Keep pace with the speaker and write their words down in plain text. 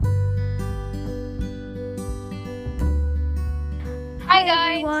Hi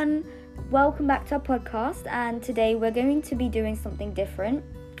guys. Everyone, welcome back to our podcast, and today we're going to be doing something different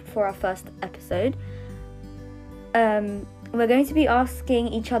for our first episode. We're going to be asking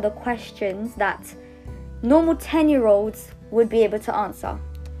each other questions that normal 10-year-olds would be able to answer.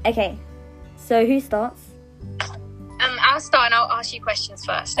 Okay, so who starts? I'll start and I'll ask you questions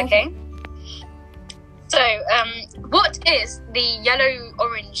first, okay? So, what is the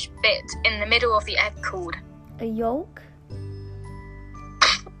yellow-orange bit in the middle of the egg called? A yolk?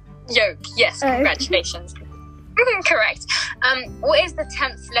 Yolk, yes, congratulations. Correct. What is the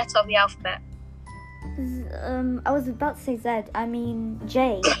 10th letter of the alphabet? I was about to say Z. I mean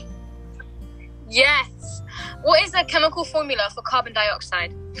J. Yes. What is the chemical formula for carbon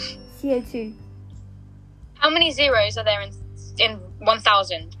dioxide? CO2. How many zeros are there in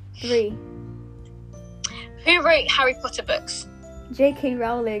 1,000? 3. Who wrote Harry Potter books? J.K.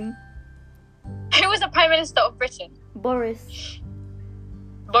 Rowling. Who was the Prime Minister of Britain? Boris.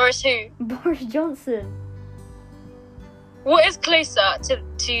 Boris who? Boris Johnson. What is closer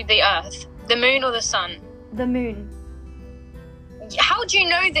to the Earth? The moon or the sun? The moon. How do you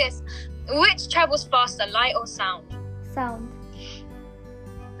know this? Which travels faster, light or sound? Sound.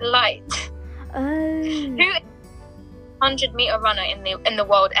 Light. Oh. Who is the 100-meter runner in the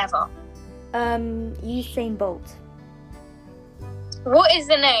world ever? Usain Bolt. What is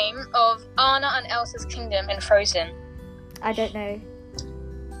the name of Anna and Elsa's kingdom in Frozen? I don't know.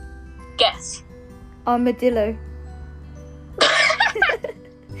 Guess. Armadillo.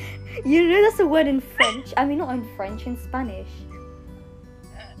 You know that's a word in French. I mean, not in French, in Spanish.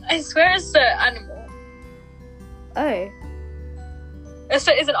 I swear it's an animal. Oh.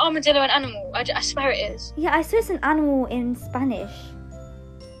 So is an armadillo an animal? I swear it is. Yeah, I saw it's an animal in Spanish.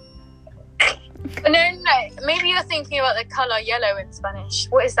 No. Maybe you're thinking about the colour yellow in Spanish.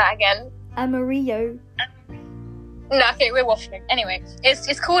 What is that again? Amarillo. No, okay, we're waffling. Anyway,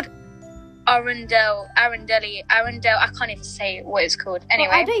 it's called Arundel. I can't even say what it's called. Anyway.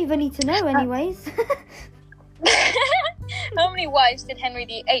 Well, I don't even need to know anyways. How many wives did Henry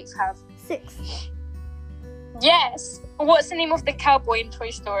VIII have? 6. Yes. What's the name of the cowboy in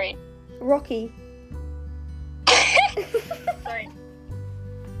Toy Story? Rocky. Sorry.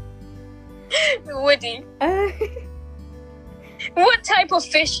 Woody. What type of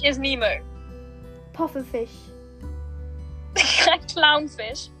fish is Nemo? Pufferfish.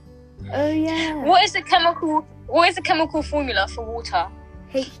 Clownfish. Oh yeah. What is the chemical formula for water?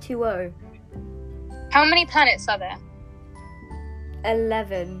 H2O. How many planets are there?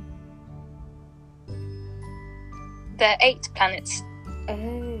 11. There are 8 planets.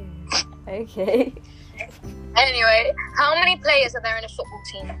 Oh. Okay. Anyway, how many players are there in a football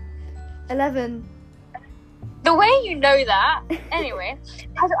team? 11. The way you know that. Anyway,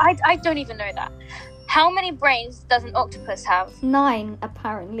 I don't even know that. How many brains does an octopus have? 9,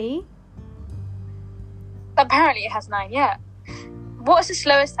 apparently. Apparently it has 9, yeah. What's the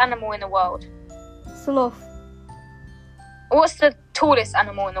slowest animal in the world? Sloth. What's the tallest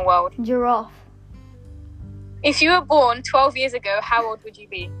animal in the world? Giraffe. If you were born 12 years ago, how old would you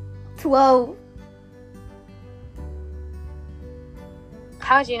be? 12.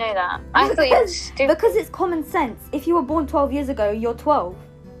 How do you know that? I thought you were stupid. Because it's common sense. If you were born 12 years ago, you're 12.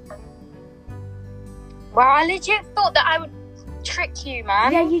 Wow, I legit thought that I would trick you,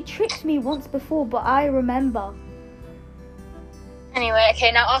 man. Yeah, you tricked me once before, but I remember. Anyway,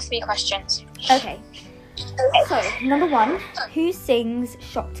 okay, now ask me questions. Okay. So, number 1, who sings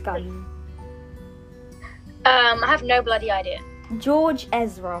Shotgun? I have no bloody idea. George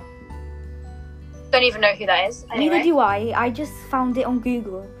Ezra. Don't even know who that is. Anyway. Neither do I. I just found it on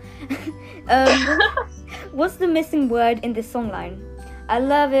Google. What's the missing word in this songline? I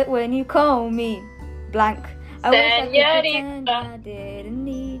love it when you call me blank. I wish I could pretend I didn't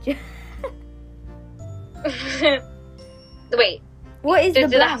need you. Wait. What is the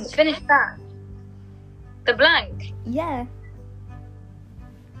Did I have blank? to finish that? The blank? Yeah.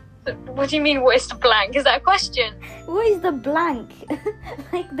 What do you mean, what is the blank? Is that a question? What is the blank?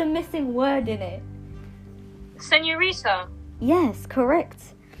 Like the missing word in it. Senorita. Yes,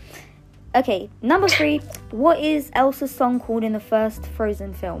 correct. Okay, number 3. What is Elsa's song called in the first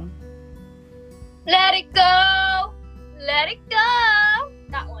Frozen film? Let it go! Let it go!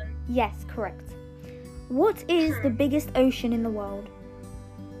 That one. Yes, correct. What is the biggest ocean in the world?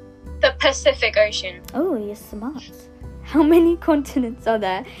 The Pacific Ocean. Oh, you're smart. How many continents are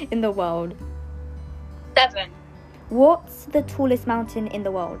there in the world? 7. What's the tallest mountain in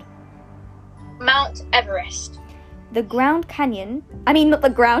the world? Mount Everest. The Grand Canyon... I mean, not the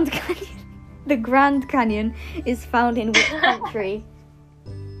Grand Canyon. The Grand Canyon is found in which country?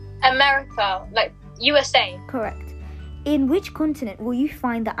 America. Like, USA. Correct. In which continent will you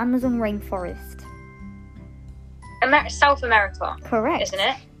find the Amazon rainforest? South America. Correct. Isn't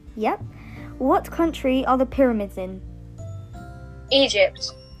it? Yep. What country are the pyramids in?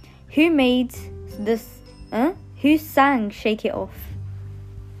 Egypt. Who made this? Who sang "Shake It Off"?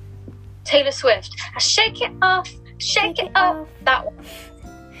 Taylor Swift. Shake it off. Shake it off. That one.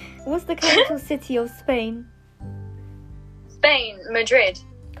 What's the capital city of Spain? Spain. Madrid.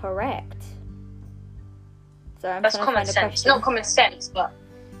 Correct. So I'm That's trying to common find a sense. question. Not common sense, but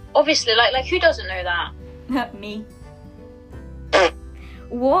obviously, like who doesn't know that? Me.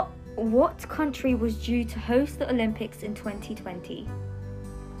 What country was due to host the Olympics in 2020?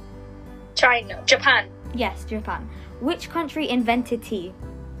 China. Japan. Yes, Japan. Which country invented tea?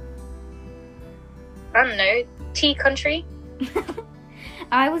 I don't know. Tea country.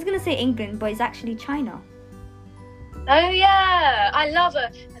 I was gonna say England, but it's actually China. Oh yeah, I love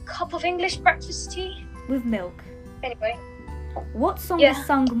a cup of English breakfast tea. With milk. Anyway. What song Yeah. is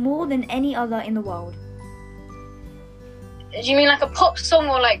sung more than any other in the world? Do you mean like a pop song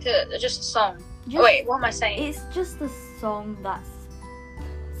or like just a song? Just- Wait, what am I saying? It's just a song that's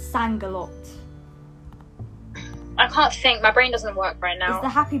sang a lot. I can't think. My brain doesn't work right now. It's the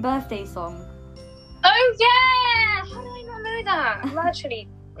Happy Birthday song. Oh yeah! How do I not know that? I'm actually.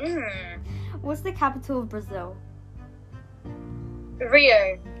 What's the capital of Brazil?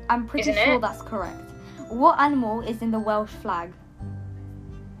 Rio. I'm pretty Isn't sure it? that's correct. What animal is in the Welsh flag?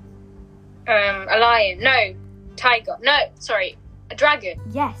 A lion. No. Tiger. No. Sorry. A dragon.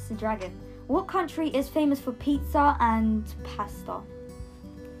 Yes, a dragon. What country is famous for pizza and pasta?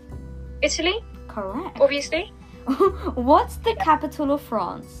 Italy. Correct. Obviously. What's the capital of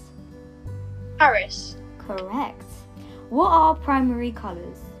France? Paris. Correct. What are primary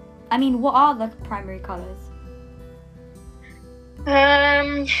colours? What are the primary colours?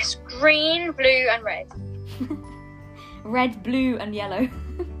 It's green, blue, and red. Red, blue, and yellow.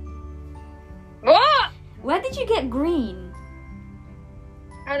 What? Where did you get green?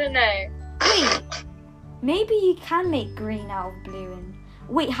 I don't know. Wait, maybe you can make green out of blue and...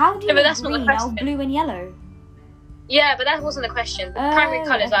 Wait, how do you No, but make that's not the green out of question. blue and yellow? Yeah, but that wasn't the question. The primary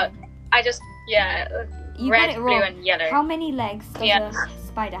colours okay. are. I just You red, got it blue, wrong. and yellow. How many legs does Yeah. a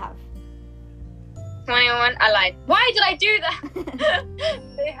spider have? 21. I lied. Why did I do that?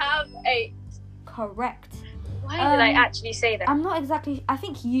 They have 8. Correct. Why did I actually say that? I'm not exactly... I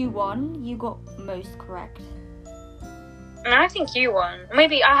think you won. You got most correct. No, I think you won.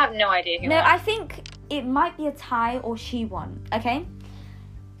 Maybe I have no idea who No, won. I think it might be a tie or she won. Okay?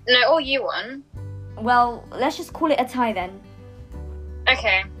 No, or you won. Well, let's just call it a tie then.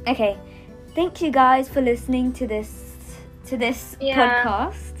 Okay. Okay. Thank you guys for listening to this Yeah.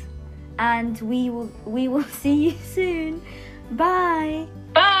 podcast. And we will see you soon. Bye.